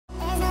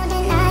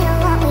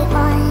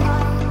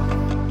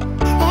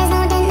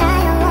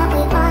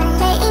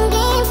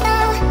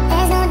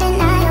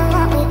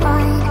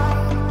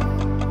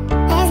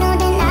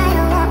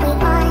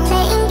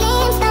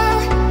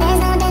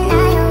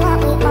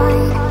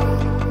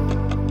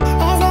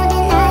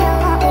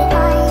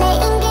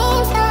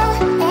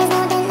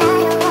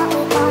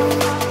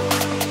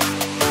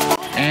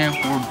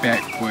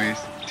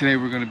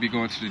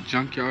going to the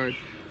junkyard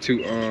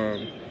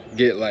to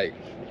get like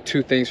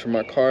 2 things for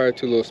my car,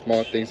 2 little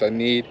small things I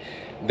need.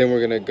 Then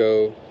we're gonna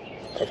go,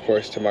 of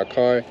course, to my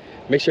car,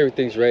 make sure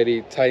everything's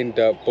ready, tightened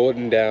up,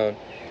 bolted down,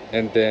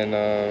 and then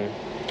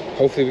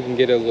hopefully we can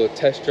get a little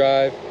test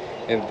drive,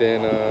 and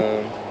then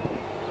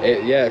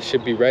it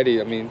should be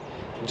ready. I mean,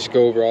 just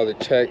go over all the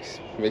checks,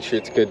 make sure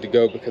it's good to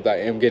go, because I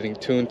am getting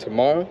tuned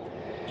tomorrow,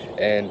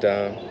 and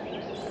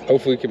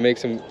hopefully we can make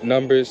some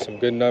numbers, some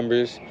good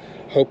numbers.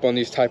 Hope on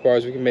these Type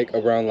Rs we can make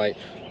around like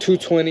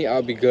 220.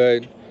 I'll be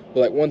good.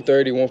 With like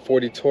 130,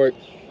 140 torque,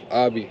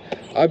 I'll be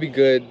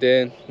good.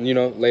 Then, you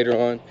know, later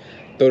on,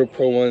 throw the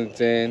Pro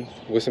ones in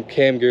with some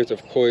cam gears,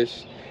 of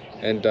course,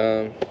 and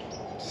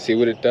see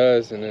what it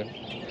does. And then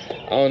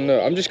I don't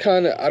know. I'm just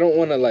kind of, I don't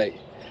want to like,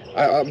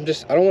 I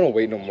don't want to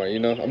wait no more. You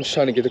know, I'm just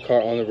trying to get the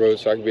car on the road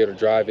so I can be able to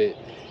drive it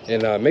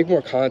and make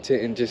more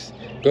content and just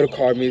go to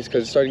car meets,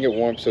 because it's starting to get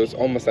warm. So it's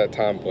almost that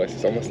time, boys.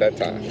 It's almost that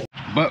time.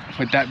 But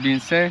with that being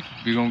said,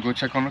 we're gonna go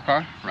check on the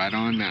car right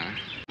on now.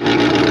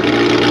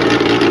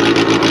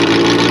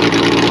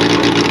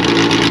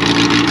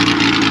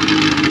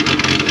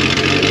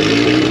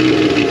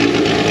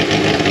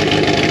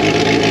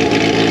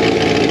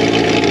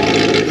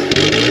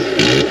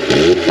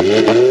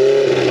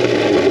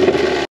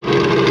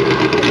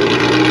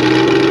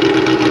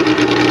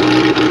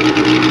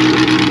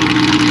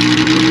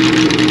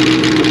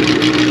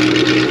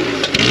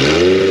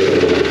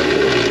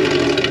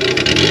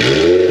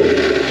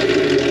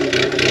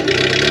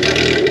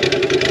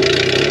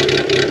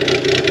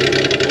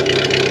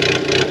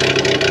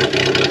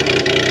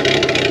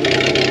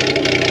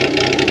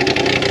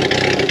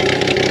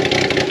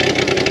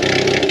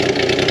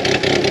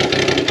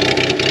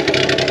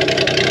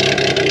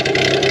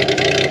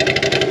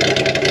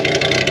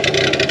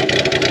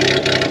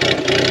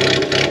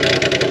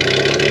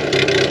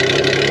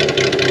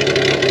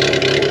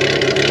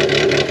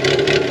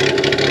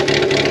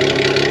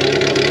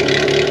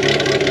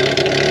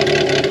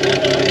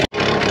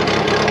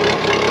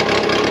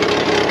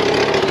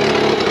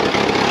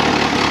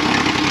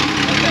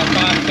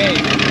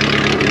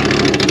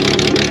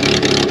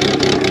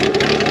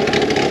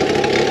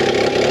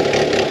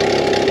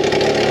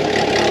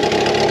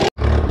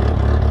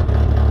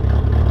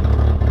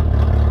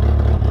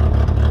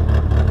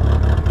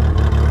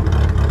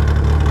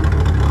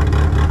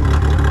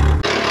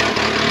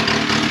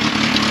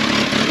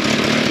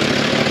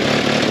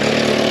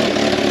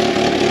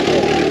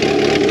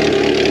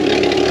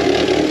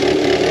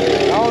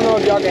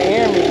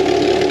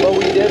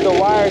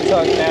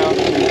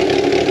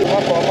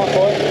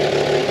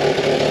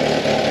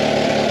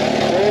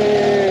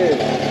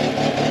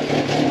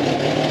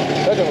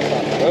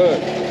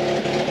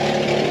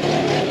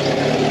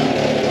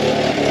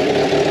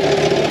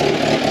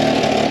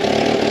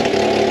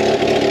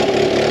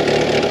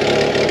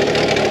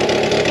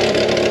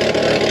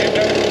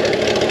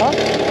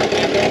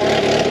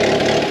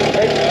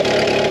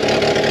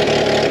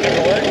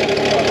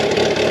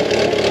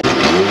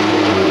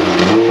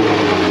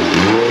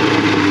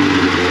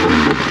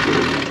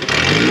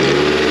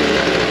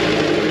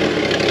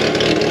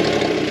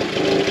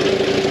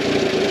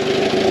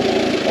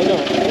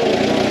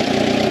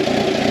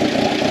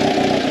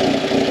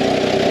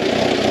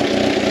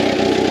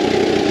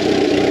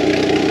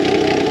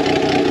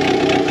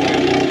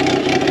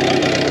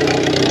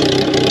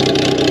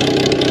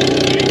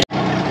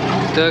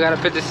 Still gotta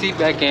put the seat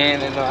back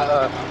in and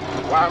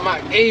wire my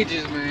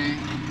gauges, man.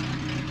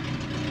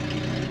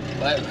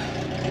 But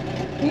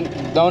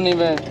don't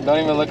even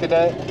look at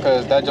that,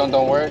 because that junk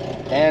don't work.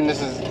 And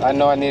this is, I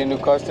know I need a new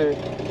cluster.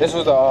 This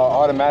was the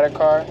automatic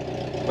car,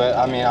 but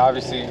I mean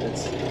obviously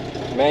it's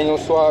manual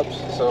swaps,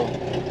 so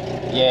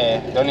yeah,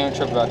 don't even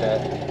trip about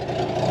that.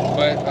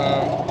 But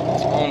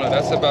I don't know,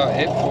 that's about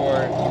it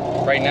for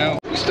right now.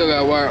 We still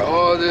gotta wire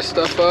all this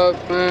stuff up,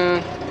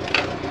 man.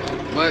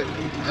 But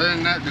other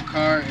than that, the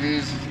car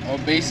is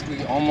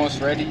basically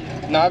almost ready.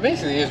 Nah, it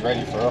basically is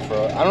ready for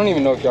real. I don't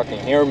even know if y'all can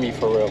hear me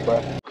for real,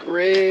 but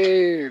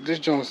great. This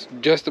joint's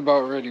just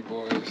about ready,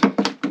 boys.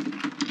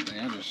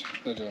 Damn,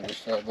 that joint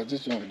just fell, but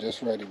this joint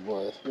just ready,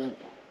 boys. Look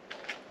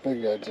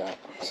at that joint.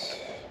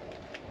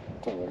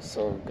 That looks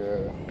so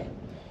good.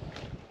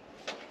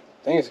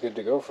 I think it's good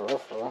to go for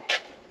real.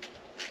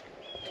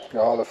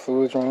 Got all the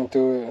fluids running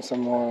through it and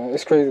some more.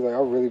 It's crazy, like I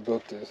really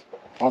built this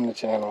on the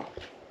channel.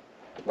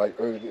 Like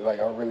I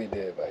really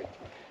did. Like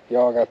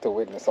y'all got to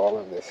witness all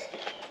of this.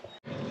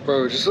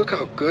 Bro, just look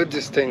how good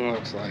this thing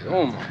looks like.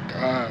 Oh my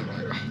god.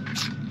 Like,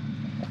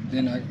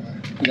 then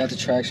we got the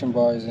traction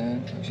bars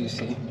in, as you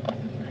see.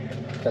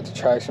 Got the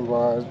traction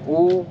bars.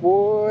 Ooh,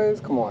 boys.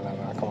 Come on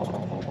now. Come on.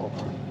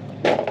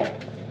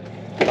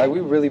 Like we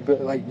really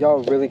built, like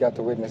y'all really got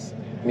to witness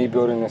me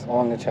building this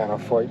on the channel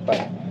for it.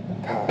 Like,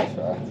 gosh,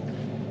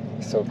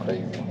 it's so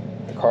crazy.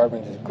 The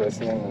carbon just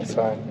glistening in the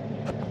sun.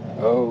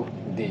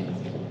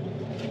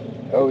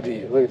 OD,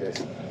 look at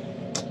this.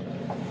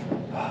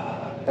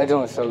 That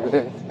joint is so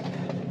good.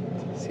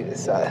 See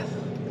this side.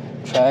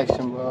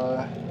 Traction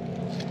bar.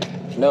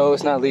 No,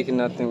 it's not leaking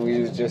nothing.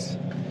 We was just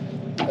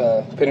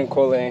putting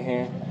cola in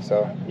here.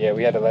 So yeah,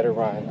 we had to let it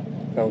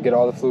run. Don't get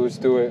all the fluids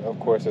through it, of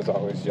course, as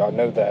always. Y'all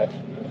know that.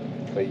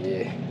 But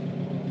yeah,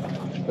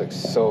 looks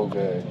so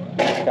good.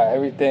 Got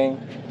everything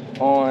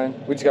on.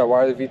 We just got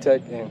wired the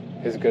VTEC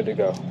and it's good to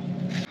go.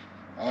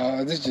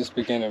 This is just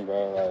beginning,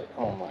 bro. Like,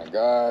 oh my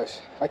gosh,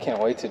 I can't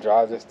wait to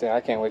drive this thing.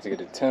 I can't wait to get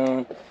it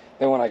tuned.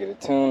 Then when I get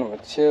it tuned, I'm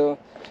gonna chill.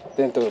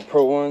 Then throw the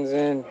Pro ones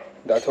in.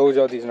 I told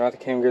y'all these are not the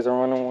cam gears I'm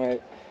running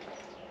with.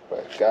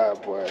 But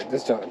God, boy,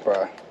 this junk,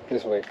 bro.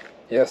 This way.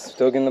 Yes,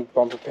 still getting the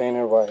bumper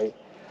painted white.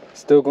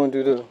 Still gonna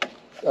do the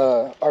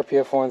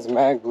RPF ones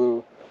mag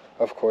blue,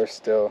 of course.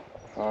 Still,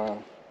 I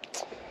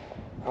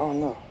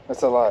don't know.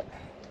 That's a lot.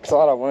 It's a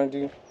lot I want to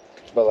do,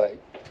 but like,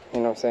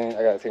 you know what I'm saying?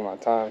 I gotta take my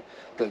time.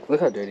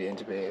 Look how dirty the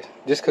engine bay is.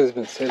 Just because it's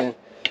been sitting,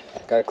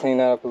 gotta clean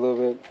that up a little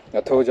bit.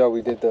 I told y'all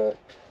we did the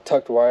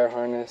tucked wire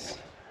harness.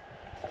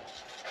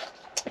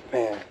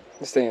 Man,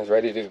 this thing is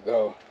ready to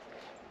go.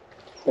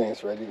 This thing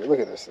is ready to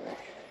look at this thing.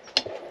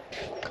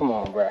 Come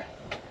on, bruh.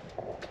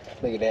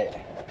 Look at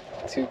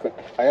that. Too quick.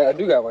 I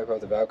do gotta wipe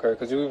out the valve cover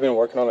because we've been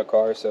working on the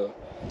car, so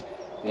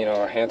you know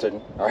our hands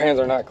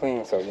are not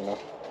clean, so you know.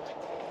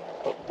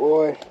 But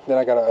boy, then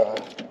I gotta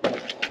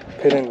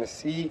put in the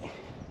seat.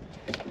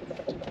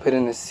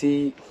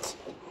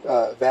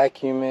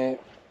 Vacuum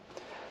it.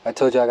 I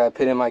told you I gotta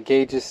put in my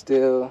gauges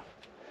still.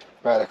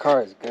 Bro, the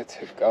car is good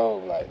to go.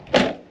 Like,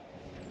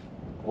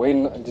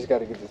 waiting, I just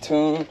gotta get the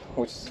tune,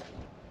 which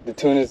the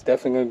tune is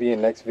definitely gonna be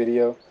in next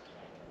video.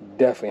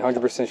 Definitely,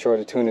 100% sure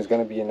the tune is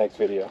gonna be in next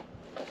video.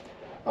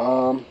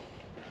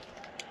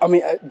 I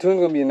mean, tune's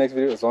gonna be in next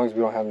video as long as we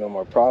don't have no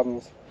more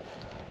problems.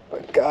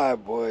 But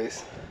God,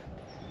 boys,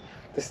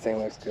 this thing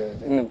looks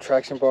good. And them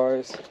traction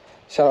bars.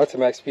 Shout out to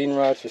Max Speeding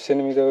Rods for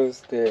sending me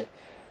those.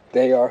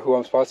 They are who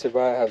I'm sponsored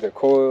by. I have their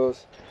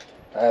coils.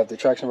 I have the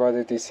traction bar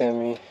that they send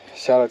me.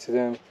 Shout out to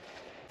them.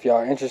 If y'all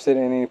are interested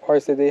in any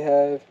parts that they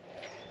have,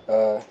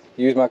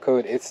 use my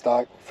code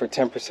ITSTOCK for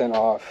 10%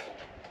 off.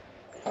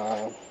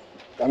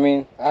 I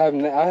mean, I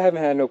haven't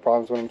had no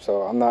problems with them,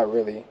 so I'm not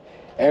really.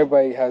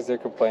 Everybody has their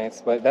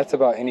complaints, but that's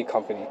about any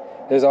company.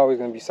 There's always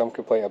going to be some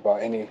complaint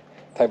about any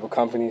type of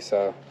company.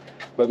 So,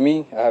 but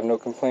me, I have no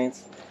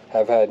complaints.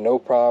 Have had no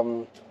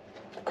problem.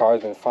 The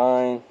car's been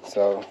fine.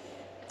 So,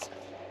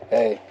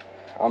 hey,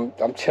 I'm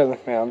chilling,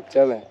 man. I'm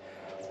chilling.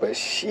 But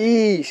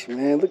sheesh,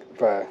 man, look,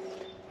 bruh.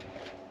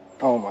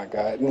 Oh my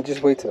God. And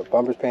just wait till the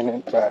bumper's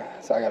painted, bruh.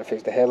 So I gotta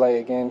fix the headlight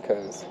again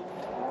because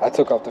I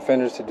took off the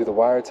fenders to do the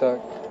wire tuck.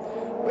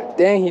 But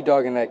dang, he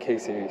dogging that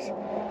K-Series.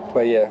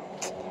 But yeah.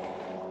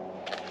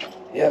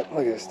 Yep,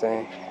 look at this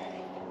thing.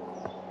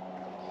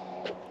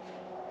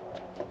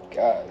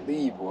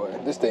 Golly, boy.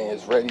 This thing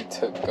is ready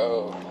to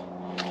go.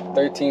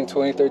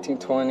 1320,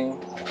 1320.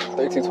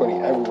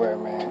 1320 everywhere,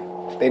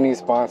 man. They need to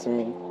sponsor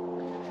me.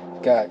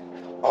 Got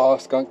all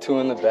Skunk 2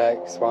 in the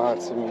back,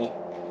 sponsor me.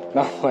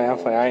 No, I'm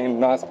playing. I am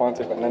not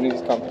sponsored by none of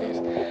these companies.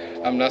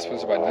 I'm not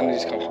sponsored by none of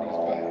these companies,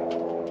 but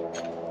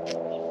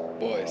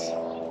boys,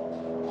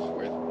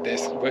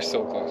 we're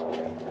so close,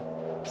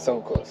 man.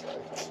 So close.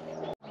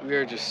 We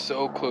are just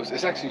so close.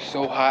 It's actually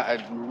so hot.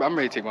 I'm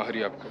ready to take my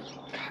hoodie off because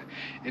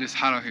it is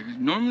hot out here.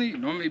 Normally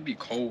it'd be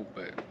cold,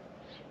 but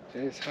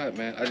it's hot,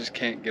 man. I just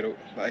can't get over.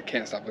 I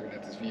can't stop looking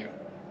at this view.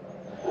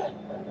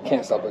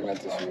 Can't stop looking at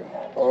this view.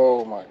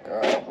 Oh my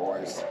God,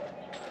 boys.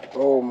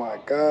 Oh my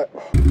God.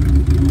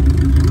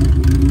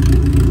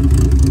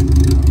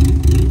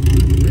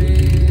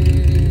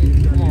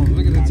 Come on,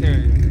 look at the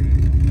interior.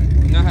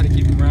 You know how to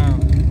keep it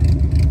round.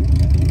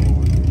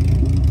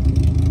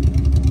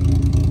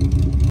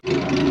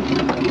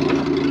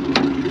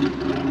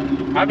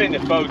 I'm in the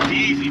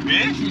 4D's,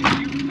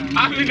 bitch.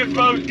 I'm in the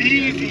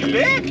 4D's,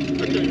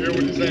 bitch. I can't hear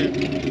what he's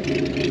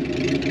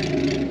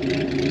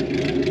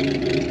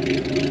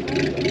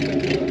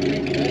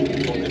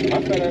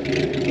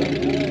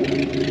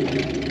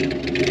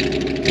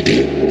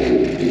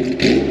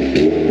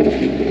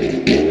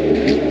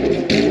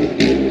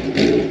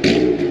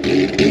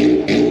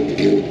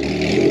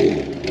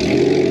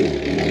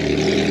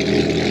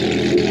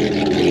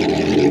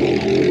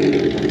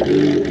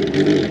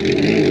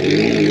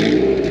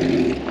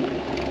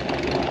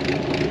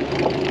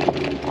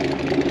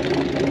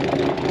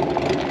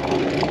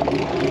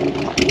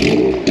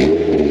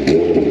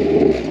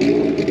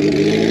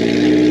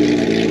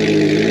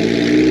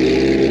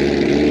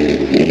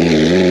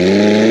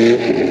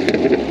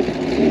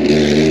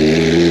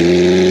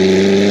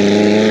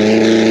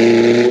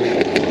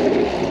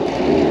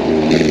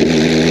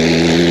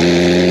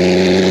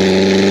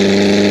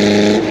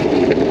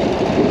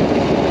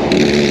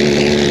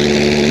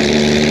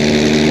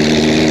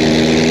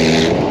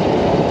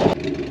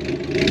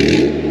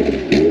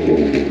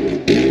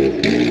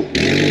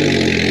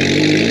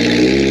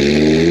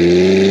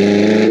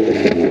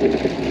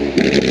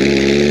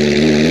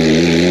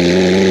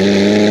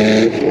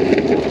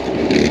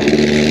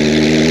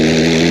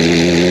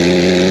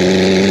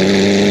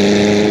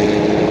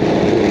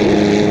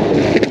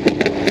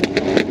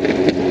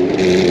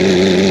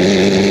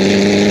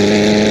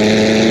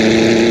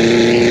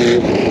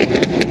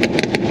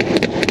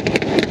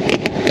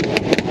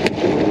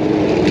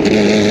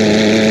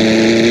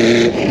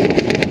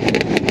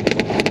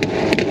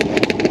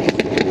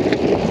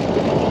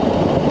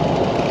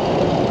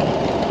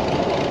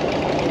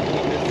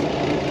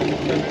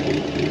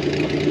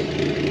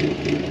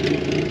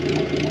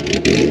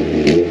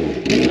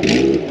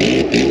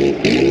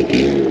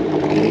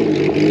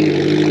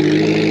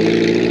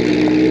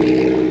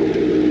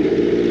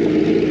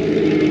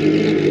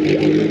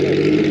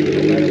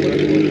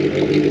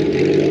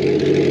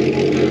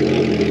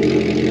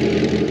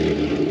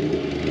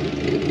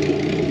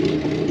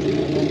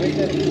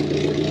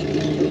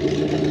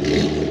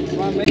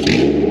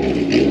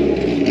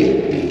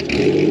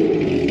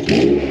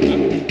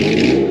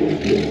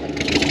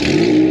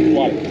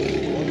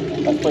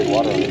like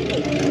water on it.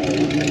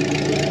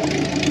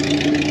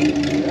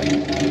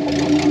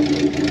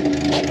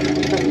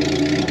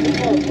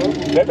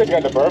 That thing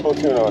got the Burbo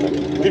tune on it.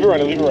 Leave it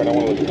running, leave it running. I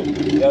want to look at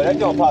it. Yo, that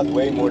joint pops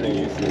way more than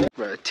you used to.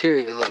 Bro,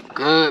 interior look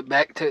good.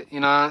 Back to, you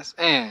know what I'm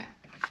saying?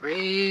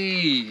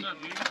 Breathe.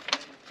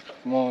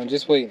 Come on,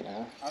 just wait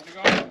now. How's it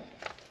going?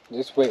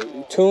 Just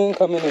wait. Tune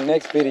coming in the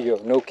next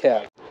video, no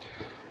cap.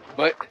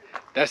 But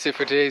that's it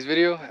for today's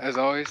video. As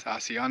always, I'll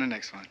see you on the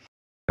next one.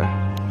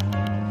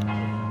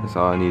 That's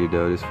all I needed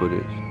though, this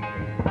footage.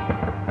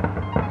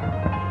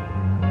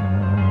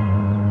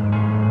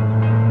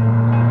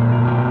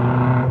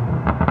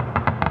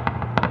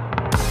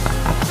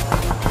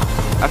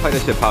 I feel like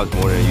that shit pops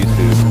more than it used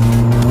to.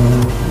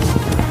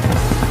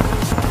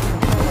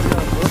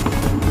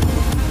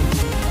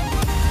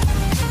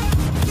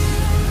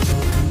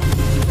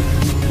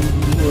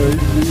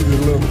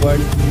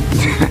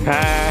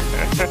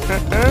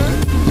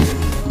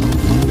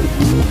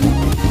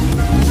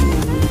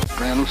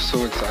 Man, I'm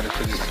so excited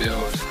for this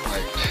build.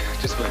 Like,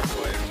 just wait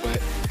for it.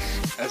 But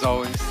as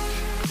always,